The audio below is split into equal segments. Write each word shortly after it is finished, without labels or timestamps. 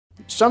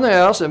Something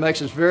else that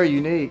makes us very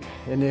unique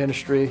in the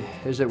industry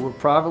is that we're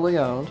privately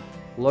owned,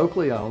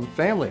 locally owned,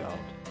 family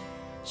owned.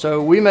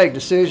 So we make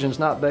decisions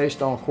not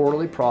based on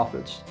quarterly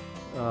profits.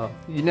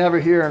 You never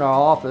hear in our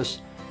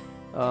office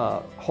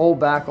hold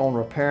back on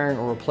repairing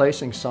or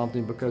replacing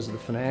something because of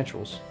the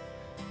financials.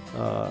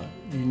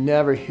 You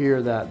never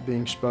hear that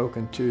being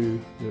spoken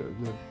to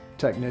the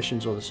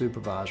technicians or the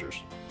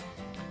supervisors.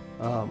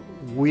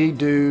 We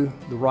do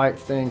the right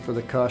thing for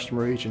the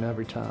customer each and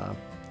every time.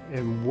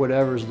 And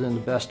whatever is in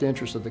the best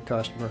interest of the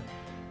customer,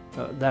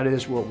 that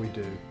is what we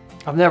do.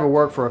 I've never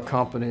worked for a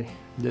company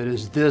that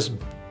is this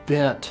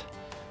bent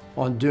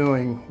on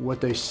doing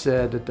what they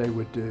said that they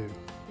would do.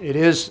 It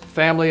is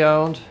family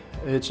owned.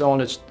 It's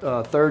on its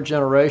third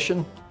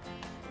generation.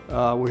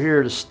 We're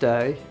here to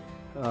stay.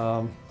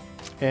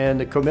 And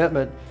the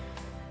commitment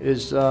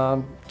is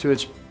to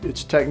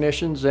its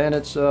technicians and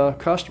its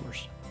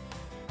customers.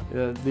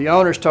 The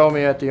owners told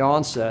me at the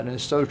onset, and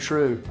it's so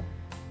true,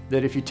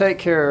 that if you take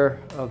care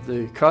of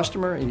the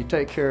customer and you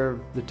take care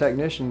of the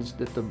technicians,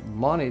 that the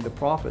money, the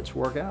profits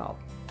work out.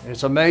 And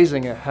it's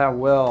amazing at how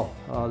well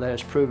that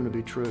has proven to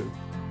be true.